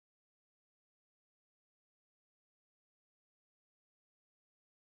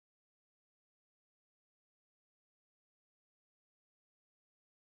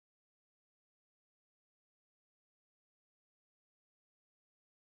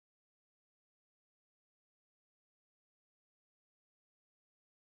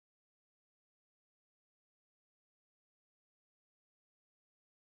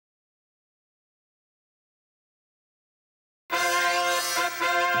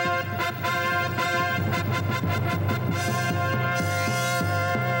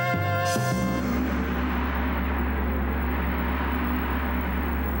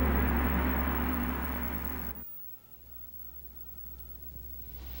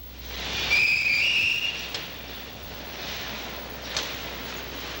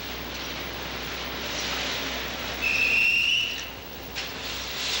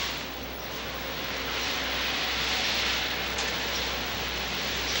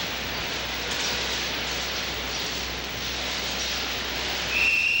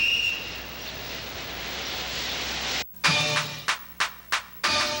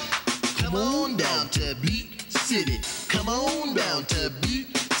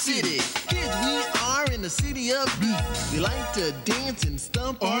to dance and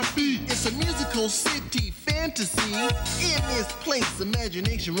stomp our feet. It's a musical city fantasy. In this place,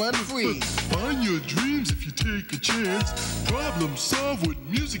 imagination run free. Find your dreams if you take a chance. Problem solve with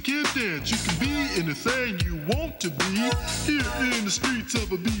music and dance. You can be anything you want to be here in the streets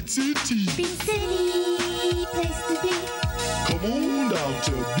of a beat city. Beat City, place to be. Come on down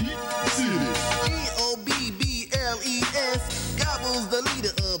to Beat City. GOBBLES gobbles the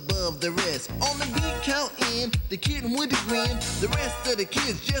leader above the rest. On the beat count in, the kitten with the grin. The rest of the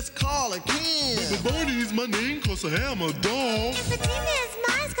kids just call a Ken. But Bernie's my name cause I am a dog. And Fatima is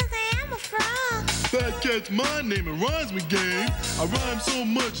mine cause I am a frog. Fat Cat's my name and rhymes me game. I rhyme so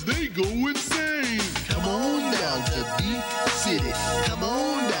much they go insane. Come on down to Beat City. Come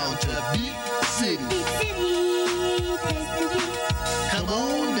on down to Beat City. Beat City, place to be. Come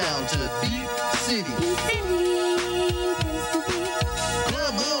on down to Beat City. Beat City, place to be.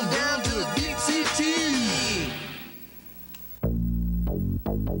 Come on down to Beat City.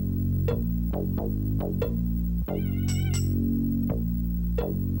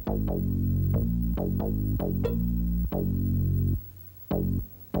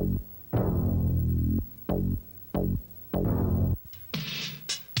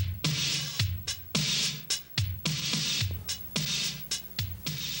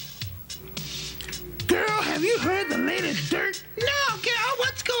 Girl, have you heard the latest dirt? No, girl,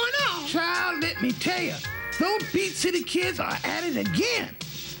 what's going on? Child, let me tell you, those Beat City kids are at it again.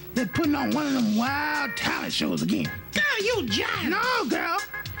 They're putting on one of them wild talent shows again. Girl, you giant. No, girl,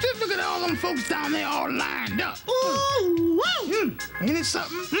 just look at all them folks down there all lined up. Ooh, whoa. Ain't it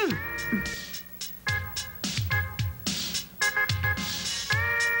something?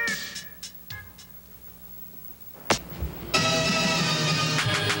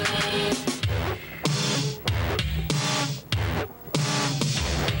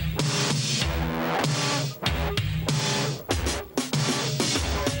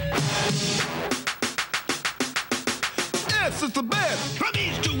 S is the best. From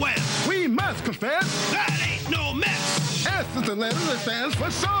east to west, We must confess. that ain't no mess. S is the letter that stands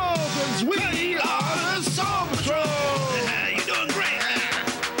for soul. Cause we are the Soul Patrol. You doing great.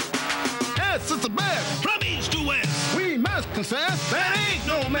 S is the best. From east to west, We must confess that ain't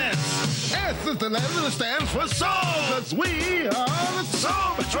no mess. S is the letter that stands for soul. Cause we are the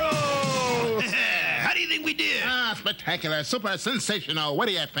Soul Patrol. how do you think we did? Spectacular, super sensational. What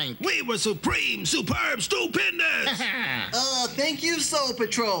do you think? We were supreme, superb, stupendous. Thank you, Soul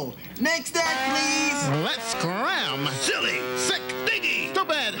Patrol. Next act, please. Let's cram. Silly, Sick. diggy.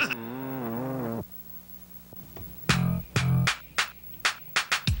 Stupid.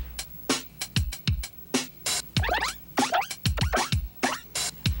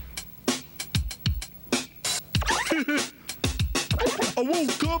 I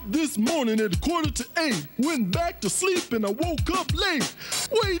woke up this morning at 7:45. Went back to sleep and I woke up late.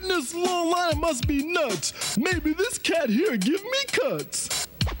 Waiting this long line must be nuts. Maybe this cat here give me cuts.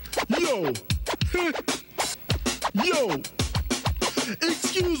 Yo. Yo.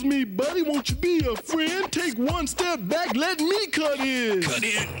 Excuse me, buddy, won't you be a friend? Take one step back, let me cut in. Cut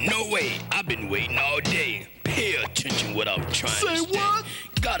in? No way. I've been waiting all day. Pay attention what I'm trying Say to say. what?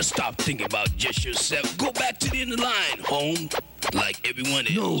 Gotta stop thinking about just yourself. Go back to the end of the line, home. Like everyone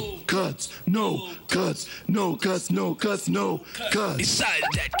else. No cuts, no cuts, no cuts, no cuts, no cuts. Besides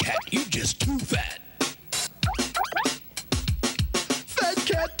that, cat, you just too fat. Fat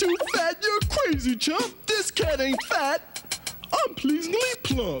cat too fat, you're crazy, chump. This cat ain't fat. I'm pleasingly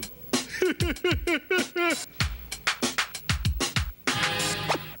plump.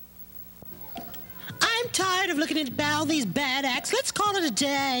 I'm tired of looking at all these bad acts. Let's call it a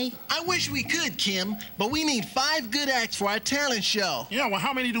day. I wish we could, Kim, but we need 5 good acts for our talent show. Yeah, well,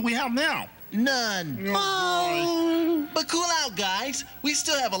 how many do we have now? None. Oh. But cool out, guys. We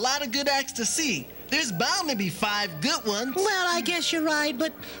still have a lot of good acts to see. There's bound to be 5 good ones. Well, I guess you're right,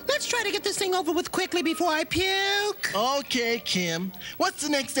 but let's try to get this thing over with quickly before I puke. Okay, Kim. What's the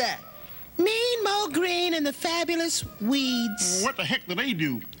next act? Mean Mo Green and the Fabulous Weeds. What the heck do they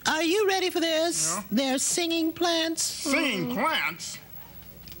do? Are you ready for this? Yeah. They're singing plants. Singing plants?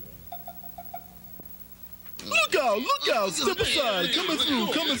 Look out, step aside,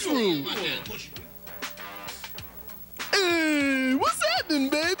 coming through. Hey, what's happening,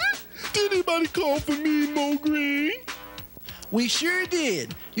 baby? Did anybody call for me, Mo Green? We sure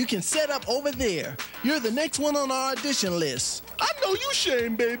did. You can set up over there. You're the next one on our audition list. I know you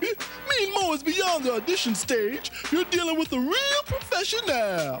shame, baby. Me and Mo is beyond the audition stage. You're dealing with a real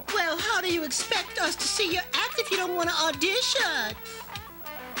professional. Well, how do you expect us to see your act if you don't want to audition?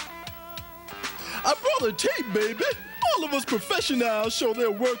 I brought a tape, baby. All of us professionals show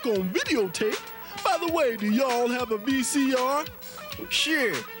their work on videotape. By the way, do y'all have a VCR?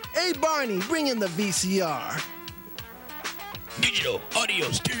 Sure. Hey, Barney, bring in the VCR. Digital, audio,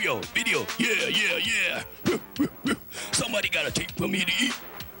 stereo, video. Yeah. Somebody got a tape for me to eat.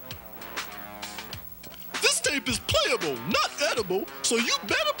 This tape is playable, not edible, so you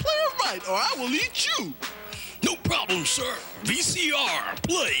better play it right or I will eat you. No problem, sir. VCR,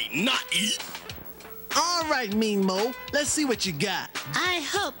 play, not eat. All right, Mean Mo, let's see what you got. I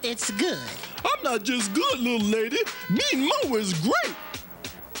hope it's good. I'm not just good, little lady. Mean Mo is great.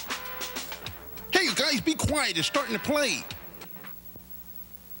 Hey, you guys, be quiet. It's starting to play.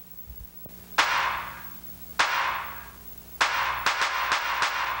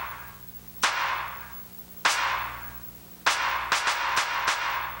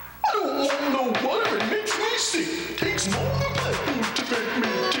 I don't want no butter, it makes me sick. Takes more than that food to make me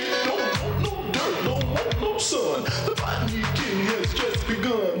tick. Don't want no dirt, don't want no sun. The botany king has just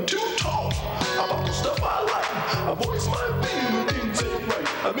begun to talk about the stuff I like. I voice my opinion when things ain't right.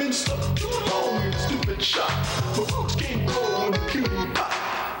 I've been stuck too long in a stupid shop. My roots can't grow in a puny pot.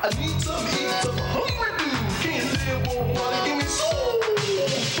 I need some heat, some hungry dude. Can't live on water, give me soul food.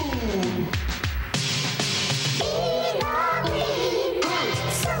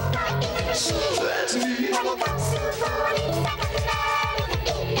 That's me.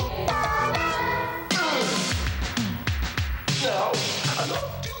 Now, I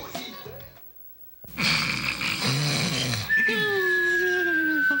love to eat that.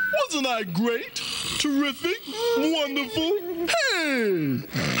 Wasn't I great? Terrific? Wonderful? Hey!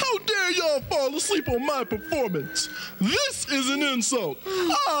 How dare y'all fall asleep on my performance? This is an insult.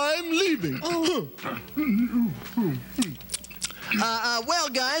 I'm leaving. Well,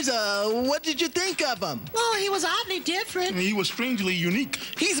 guys, what did you think of him? Oh, he was oddly different. He was strangely unique.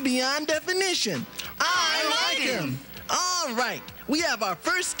 He's beyond definition. I like him. All right, we have our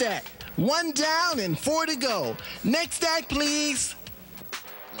first act. 1 down and 4 to go. Next act, please.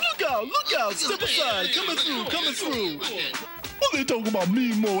 Look out, step aside, coming through. What they talking about?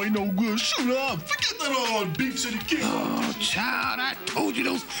 Mean Mo ain't no good. Shoot up, forget that all Beat City Kids. Oh, child, I told you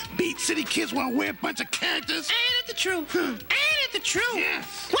those Beat City kids want to wear a bunch of characters. Ain't it the truth? Ain't it the truth? Yeah.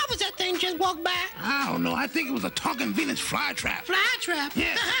 What was that thing just walked by? I don't know. I think it was a talking Venus flytrap. Fly trap?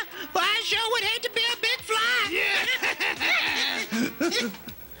 Yeah. Well, I sure would hate to be a big fly. Yeah.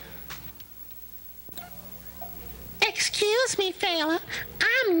 Excuse me, fella.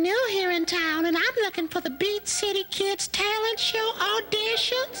 I'm new here in town, and I'm looking for the Beat City Kids talent show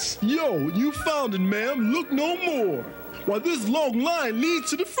auditions. Yo, you found it, ma'am. Look no more. Why, this long line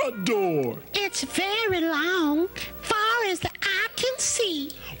leads to the front door. It's very long, far as the eye can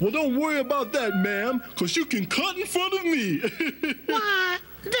see. Well, don't worry about that, ma'am, because you can cut in front of me. Why,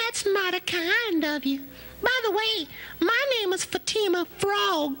 that's mighty kind of you. By the way, my name is Fatima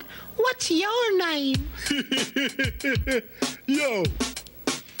Frog. What's your name? Yo.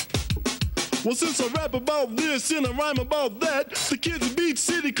 Well, since I rap about this and I rhyme about that, the kids in Beach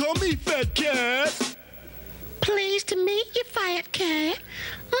City call me Fat Cat. Pleased to meet you, Fat Cat.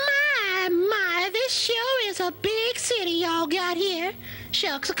 My, this show is a big city y'all got here.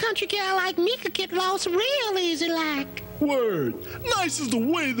 Shucks, a country gal like me could get lost real easy like. Word. Nice is the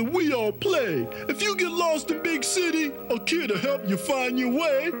way that we all play. If you get lost in big city, a kid will help you find your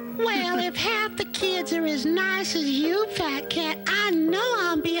way. Well, if half the kids are as nice as you, Fat Cat, I know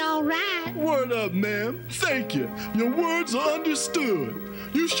I'll be all right. Word up, ma'am. Thank you. Your words are understood.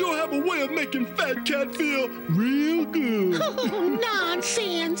 You sure have a way of making Fat Cat feel real good. Oh,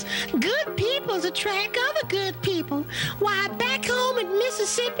 nonsense. Good peoples attract other good people. Why, back home in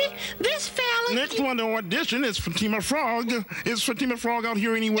Mississippi, this fella... Next one to audition is Fatima Frog. Is Fatima Frog out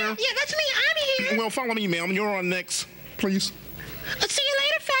here anywhere? Yeah, that's me. I'm here. Well, follow me, ma'am. You're on next, please. See you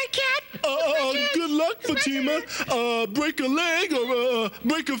later, Fat Cat. Good luck, Fatima. Break a leg or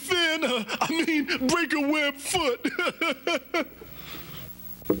break a fin. Break a web foot.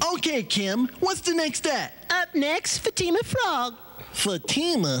 Okay, Kim, what's the next act? Up next, Fatima Frog.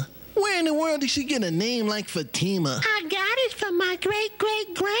 Fatima? Where in the world did she get a name like Fatima? I got it from my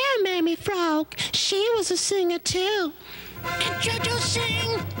great-great-grandmammy Frog. She was a singer, too.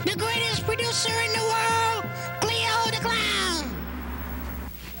 Introducing the greatest producer in the world, Cleo the Clown.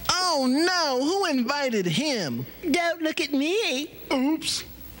 Oh, no. Who invited him? Don't look at me. Oops.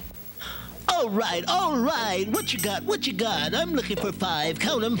 All right. What you got? I'm looking for 5.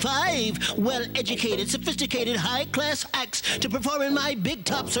 Count 'em 5. Well-educated, sophisticated, high-class acts to perform in my big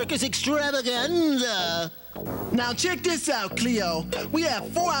top circus extravaganza. Now check this out, Cleo. We have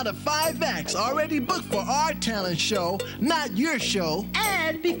 4 out of 5 acts already booked for our talent show, not your show.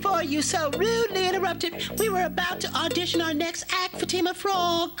 And before you so rudely interrupted, we were about to audition our next act, Fatima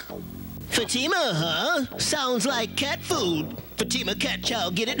Frog. Fatima, huh? Sounds like cat food. Fatima cat chow,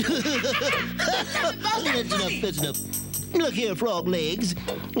 get it? That's enough. Look here, frog legs.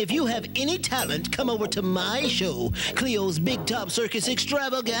 If you have any talent, come over to my show, Cleo's Big Top Circus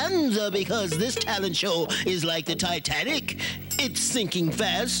Extravaganza, because this talent show is like the Titanic. It's sinking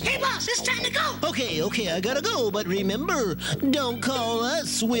fast. Hey, boss, it's time to go. Okay, I gotta go, but remember, don't call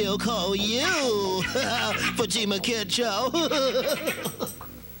us, we'll call you. Fatima cat chow. Who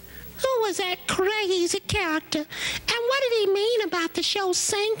was that crazy character? And what did he mean about the show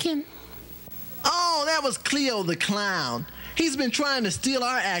sinking? Oh, that was Cleo the Clown. He's been trying to steal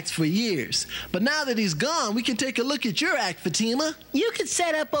our acts for years. But now that he's gone, we can take a look at your act, Fatima. You can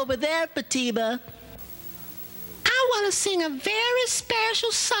set up over there, Fatima. I want to sing a very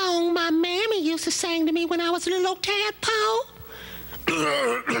special song my mammy used to sing to me when I was a little tadpole.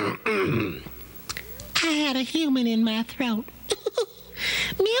 I had a human in my throat.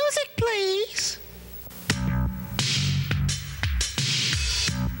 Music, please.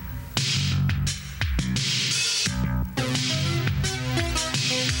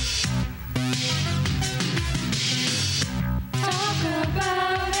 Talk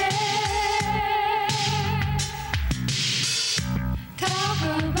about it. Talk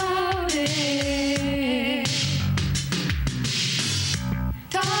about it.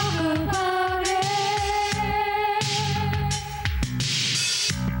 Talk about it.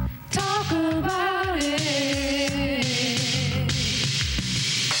 Talk about it.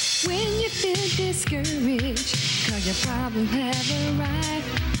 When you feel discouraged, 'cause your problem have arrived.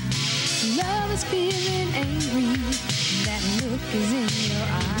 Love is feeling angry. That look is in your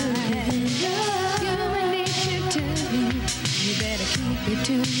eyes. Human nature tells you you better keep it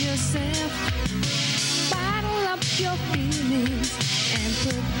to yourself. Bottle up your feelings and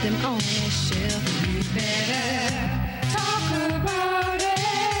put them on a shelf. You better talk about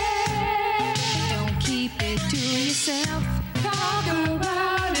it. Don't keep it to yourself. Talk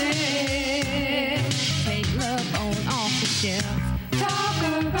about it. Take love on off the shelf. Talk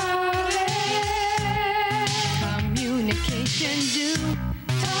about it. Communication do.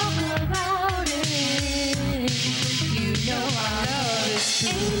 Talk about it. You know our love is true.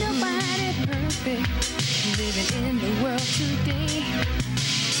 Ain't nobody perfect living in the world today.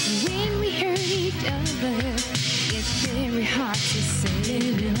 When we hurt each other, it's very hard to say.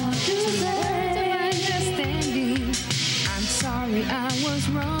 Words of understanding. I'm sorry I was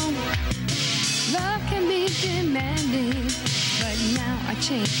wrong. Love can be demanding, but now I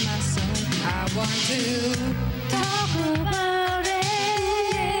changed my song. I want to talk about it.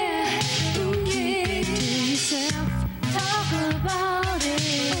 Yeah. Don't keep it to yourself. Talk about it.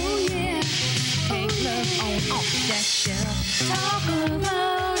 Oh yeah. Take love on off that shelf. Talk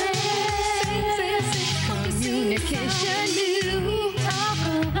about it. Communication new. Talk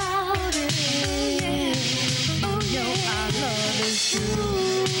about it. Yeah. Oh yeah. Our love is true.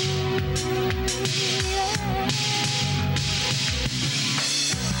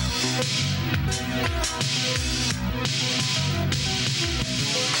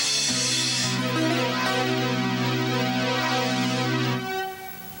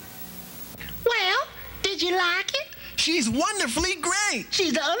 Well, did you like it? She's wonderfully great.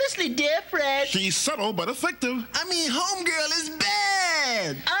 She's honestly different. She's subtle but effective. I mean, Homegirl is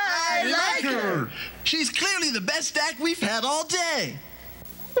bad. I like her. She's clearly the best act we've had all day.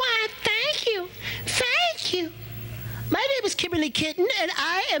 Why, thank you. Thank you. My name is Kimberly Kitten, and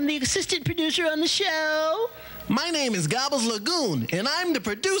I am the assistant producer on the show. My name is Gobbles Lagoon, and I'm the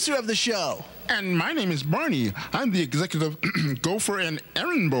producer of the show. And my name is Barney. I'm the executive gopher and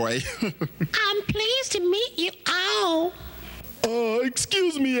errand boy. I'm pleased to meet you all.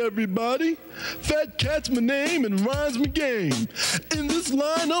 Excuse me, everybody. Fat Cat's my name and rhymes my game. In this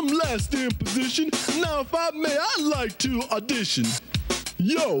line, I'm last in position. Now, if I may, I'd like to audition.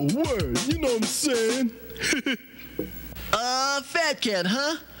 Yo, word, you know what I'm saying? Fat Cat,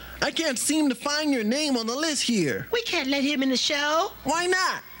 huh? I can't seem to find your name on the list here. We can't let him in the show. Why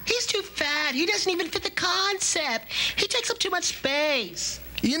not? He's too fat. He doesn't even fit the concept. He takes up too much space.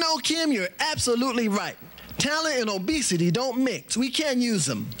 You know, Kim, you're absolutely right. Talent and obesity don't mix. We can't use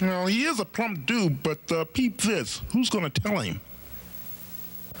them. Well, he is a plump dude, but peep this. Who's going to tell him?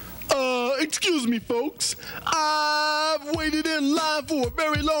 Excuse me, folks. I've waited in line for a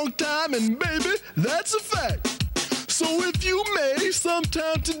very long time, and baby, that's a fact. So if you may,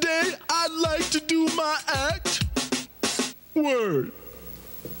 sometime today, I'd like to do my act. Word.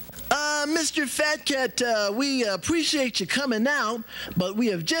 Mr. Fat Cat, we appreciate you coming out, but we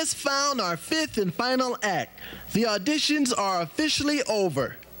have just found our fifth and final act. The auditions are officially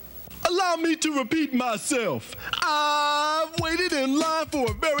over. Allow me to repeat myself. I've I've waited in line for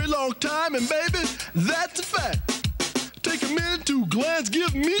a very long time, and baby, that's a fact. Take a minute to glance,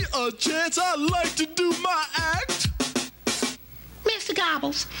 give me a chance. I like to do my act. Mr.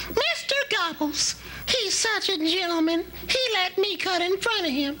 Gobbles, Mr. Gobbles, he's such a gentleman. He let me cut in front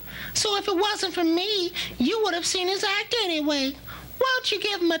of him. So if it wasn't for me, you would have seen his act anyway. Won't you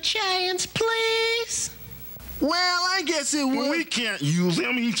give him a chance, please? Well, I guess it would. We can't use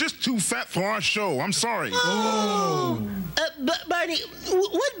him. He's just too fat for our show. I'm sorry. Barney,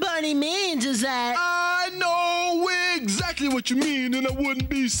 what Barney means is that... I know exactly what you mean, and I wouldn't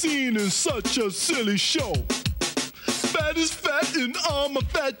be seen in such a silly show. Fat is fat, and I'm a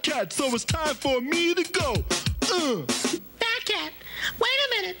fat cat, so it's time for me to go. Fat cat, wait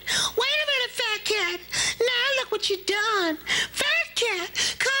a minute, Fat cat. Now look what you done. Fat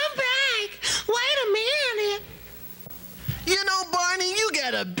cat, come back. Wait a minute. You know, Barney, you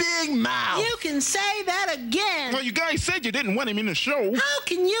got a big mouth. You can say that again. Well, you guys said you didn't want him in the show. How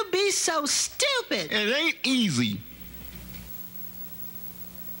can you be so stupid? It ain't easy.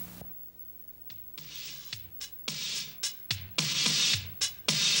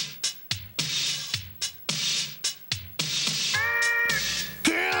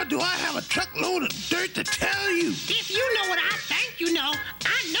 Girl, do I have a truckload of dirt to tell you? If you know what I think you know,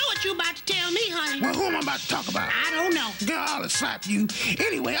 I know what you about to tell me, honey. Well, who am I about to talk about? I don't know. Girl, I'll slap you.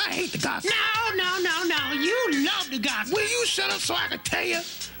 Anyway, I hate the gossip. No. You love the gossip. Will you shut up so I can tell you?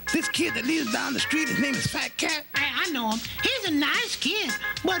 This kid that lives down the street, his name is Fat Cat. I know him. He's a nice kid,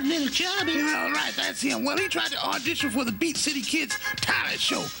 but a little chubby. Yeah, right, that's him. Well, he tried to audition for the Beat City Kids talent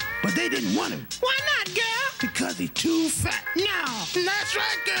show, but they didn't want him. Why not, girl? Because he's too fat. No. That's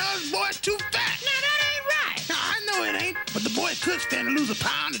right, girl. This boy's too fat. No, that ain't right. No, I know it ain't, but the boy could stand to lose a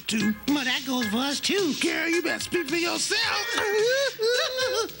pound or two. Well, that goes for us, too. Girl, you better speak for yourself.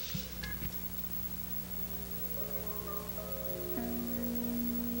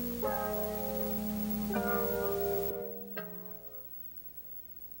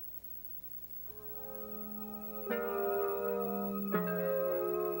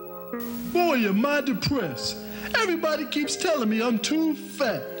 Boy, am I depressed. Everybody keeps telling me I'm too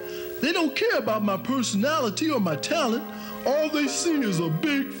fat. They don't care about my personality or my talent. All they see is a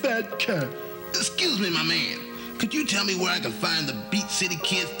big fat cat. Excuse me, my man. Could you tell me where I can find the Beat City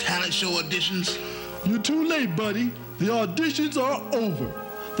Kids talent show auditions? You're too late, buddy. The auditions are over.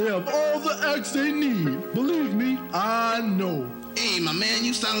 They have all the acts they need. Believe me, I know. Hey, my man,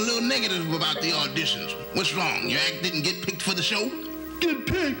 you sound a little negative about the auditions. What's wrong? Your act didn't get picked for the show? Get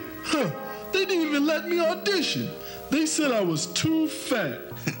picked? Huh. They didn't even let me audition. They said I was too fat.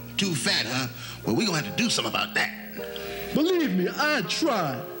 Too fat, huh? Well, we're gonna have to do something about that. Believe me, I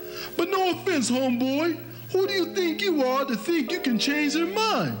tried. But no offense, homeboy. Who do you think you are to think you can change their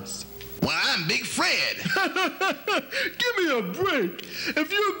minds? Well, I'm Big Fred. Give me a break.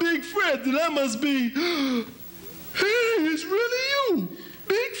 If you're Big Fred, then I must be... Hey, it's really you.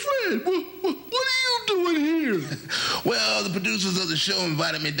 Big Fred, what are you doing here? Well, the producers of the show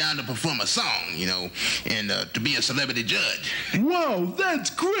invited me down to perform a song, and to be a celebrity judge. Wow, that's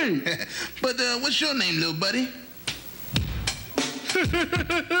great. But what's your name, little buddy?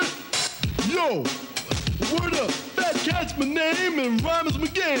 Yo, word up. Fat Cat's my name and rhyme is my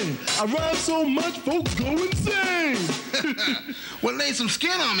game. I rhyme so much, folks go insane. Well, lay some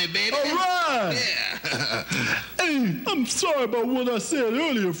skin on me, baby. All right. Yeah. Hey, I'm sorry about what I said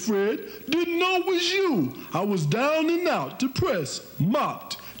earlier, Fred. Didn't know it was you. I was down and out, depressed,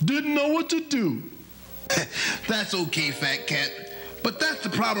 mocked, didn't know what to do. That's okay, Fat Cat. But that's the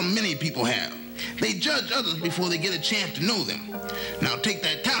problem many people have. They judge others before they get a chance to know them. Now, take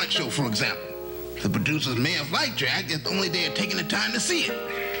that talent show, for example. The producers may have liked your act if only they had taken the time to see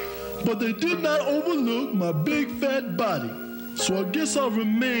it. But they did not overlook my big fat body. So I guess I'll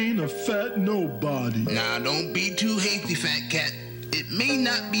remain a fat nobody. Now, don't be too hasty, Fat Cat. It may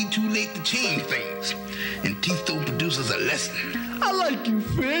not be too late to change things and teach those producers a lesson. I like you,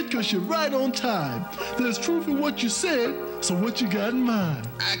 Fred, because you're right on time. There's truth in what you said, so what you got in mind?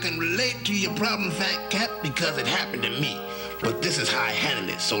 I can relate to your problem, Fat Cat, because it happened to me. But this is how I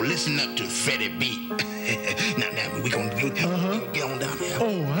handle it, so listen up to Freddie B. now, we're going to get on down there.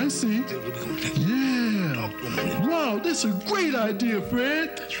 Oh, I see. Yeah. Wow, that's a great idea,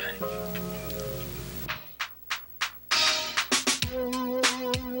 Fred. That's right.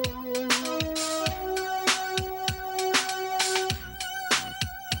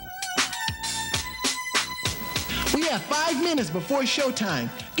 We have 5 minutes before showtime.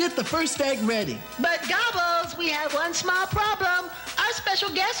 Get the first act ready. But Gobbles, we have one small problem. Our special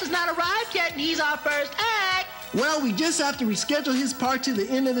guest has not arrived yet, and he's our first act. Well, we just have to reschedule his part to the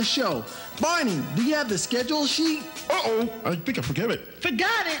end of the show. Barney, do you have the schedule sheet? Uh-oh, I think I forget it.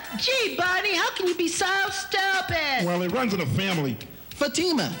 Forgot it? Gee, Barney, how can you be so stupid? Well, it runs in a family.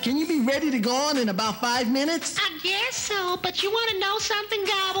 Fatima, can you be ready to go on in about 5 minutes? I guess so, but you want to know something,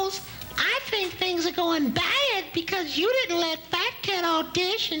 Gobbles? I think things are going bad because you didn't let Fat Cat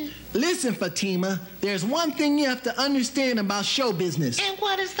audition. Listen, Fatima, there's one thing you have to understand about show business. And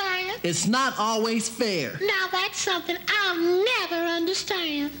what is that? It's not always fair. Now that's something I'll never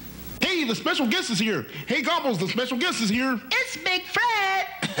understand. Hey, the special guest is here. Hey, Gobbles, the special guest is here. It's Big Fred.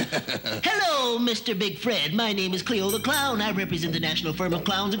 Hello, Mr. Big Fred. My name is Cleo the Clown. I represent the National Firm of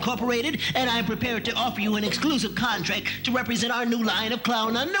Clowns Incorporated, and I'm prepared to offer you an exclusive contract to represent our new line of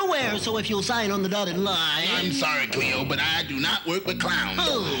clown underwear. So if you'll sign on the dotted line... I'm sorry, Cleo, but I do not work with clowns.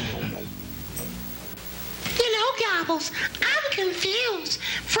 Oh. You know, Gobbles, I'm confused.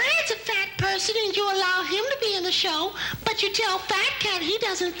 Fred's a fat person and you allow him to be in the show, but you tell Fat Cat he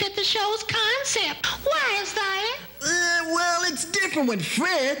doesn't fit the show's concept. Why is that? Well, it's different with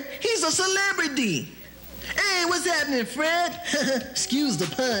Fred. He's a celebrity. Hey, what's happening, Fred? Excuse the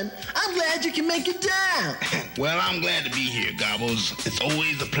pun. I'm glad you can make it down. Well, I'm glad to be here, Gobbles. It's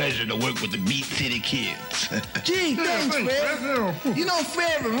always a pleasure to work with the Beat City kids. Gee, thanks, Fred. You know,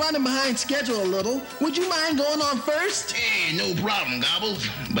 Fred, we're running behind schedule a little. Would you mind going on first? Hey, no problem, Gobbles.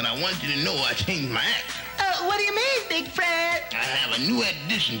 But I want you to know I changed my act. What do you mean, Big Fred? I have a new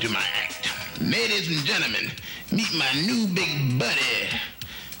addition to my act. Ladies and gentlemen, meet my new big buddy,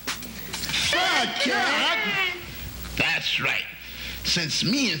 Fat Cat. That's right. Since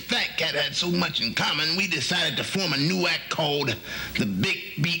me and Fat Cat had so much in common, we decided to form a new act called the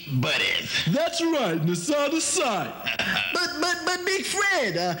Big Beat Buddies. That's right, and it's out of sight. But Big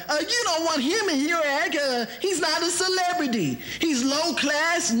Fred, you don't want him in your act. He's not a celebrity. He's low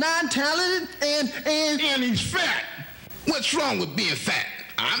class, non-talented, And he's fat. What's wrong with being fat?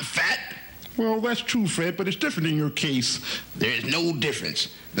 I'm fat. Well, that's true, Fred, but it's different in your case. There's no difference.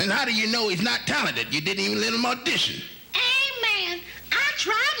 Then how do you know he's not talented? You didn't even let him audition. Amen. I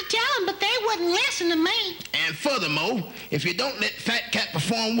tried to tell him, but they wouldn't listen to me. And furthermore, if you don't let Fat Cat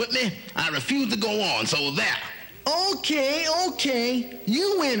perform with me, I refuse to go on, so there. Okay.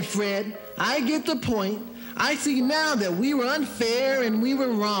 You win, Fred. I get the point. I see now that we were unfair and we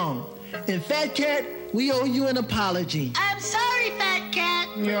were wrong. And Fat Cat, we owe you an apology. I'm sorry, Fat Cat.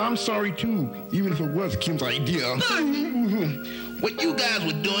 Yeah, I'm sorry, too, even if it was Kim's idea. What you guys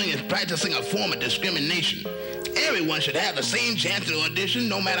were doing is practicing a form of discrimination. Everyone should have the same chance to audition,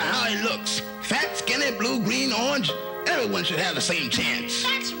 no matter how he looks. Fat, skinny, blue, green, orange. Everyone should have the same chance.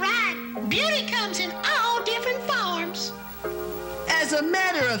 That's right. Beauty comes in all different forms. As a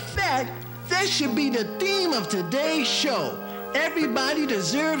matter of fact, that should be the theme of today's show. Everybody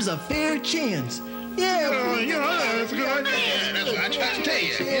deserves a fair chance. Yeah, that's a good idea. Yeah, that's what I tried to tell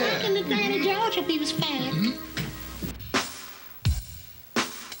you. Back in the day, George, he was fat.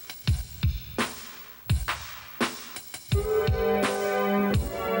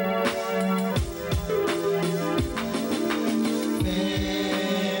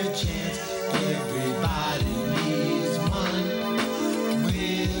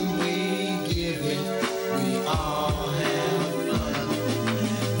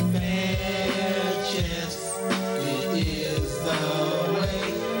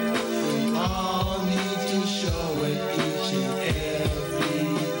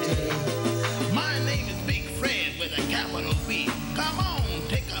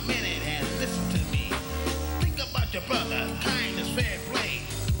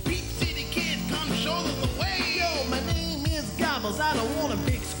 I don't want a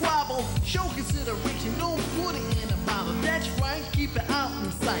big squabble. Show consideration, don't put it in a bottle. That's right, keep it out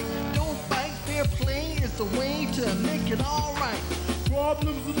in sight. Don't fight, fair play is the way to make it all right.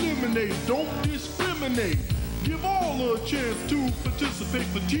 Problems eliminate, don't discriminate. Give all a chance to participate.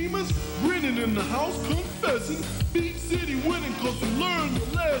 Fatima's grinning in the house, confessing. Beat City winning cause we learned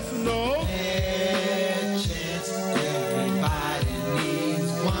the lesson of fair chance, everybody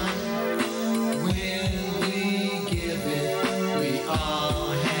needs one. When we give it, we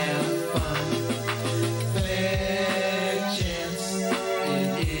all have fun. Fair chance,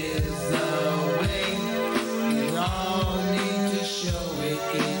 it is the way. We all need to show it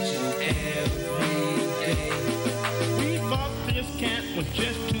each and every day. We thought this cat was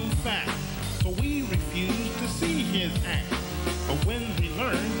just too fat, so we refused to see his act. But when we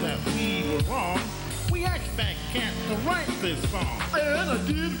learned that we were wrong, we asked Fat Cat to write this song. And I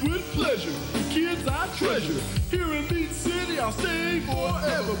did with pleasure. The kids I treasure. Here in Beat City I'll stay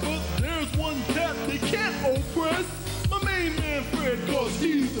forever. But there's one cat they can't oppress. My main man Fred, cause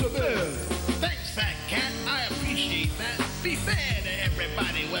he's the best. Thanks, Fat Cat. I appreciate K-Fat. Be fair to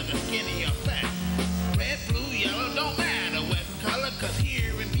everybody, whether skinny or fat. Red, blue, yellow, don't matter what color, cause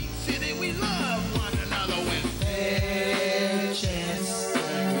here in Beat City we love one another when fair chance.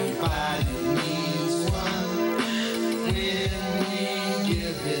 Everybody needs one. When we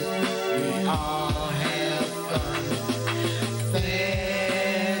give it, we all have fun.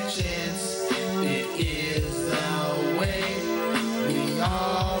 Fair chance, it is the way. We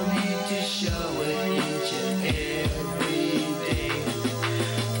all need to show it each and every day.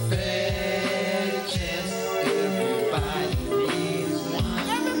 Fair chance, everybody needs one.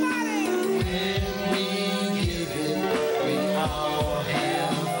 When we give it, we all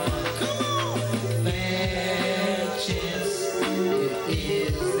have fun. Come on! Fair chance, it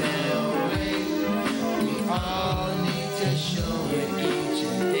is the way. We all need to show it each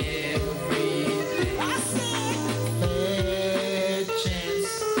and every day. I said, fair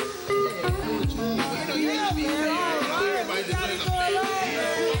chance. everybody deserves a fair.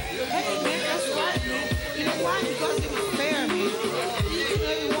 Hey, man, that's right. You know why? Because it was fair, man. Each and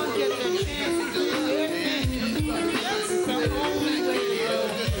every one gets their chance to do everything. That's the only way to go.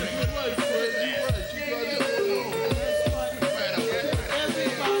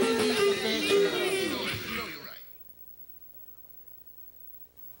 Everybody needs a fair chance.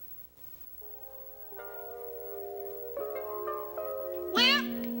 Well,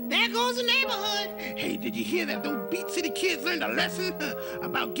 there goes the neighborhood. Hey, did you hear that those Beat City kids learned a lesson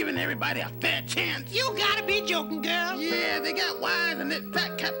about giving everybody a fair chance? You gotta be joking, girl. Yeah, they got wise and let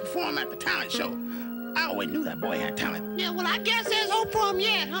Fat Cat perform at the talent show. I always knew that boy had talent. Yeah, well, I guess there's hope for him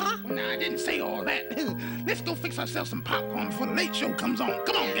yet, huh? Well, nah, I didn't say all that. Let's go fix ourselves some popcorn before the late show comes on.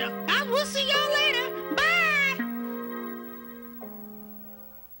 Come on, girl. I will see y'all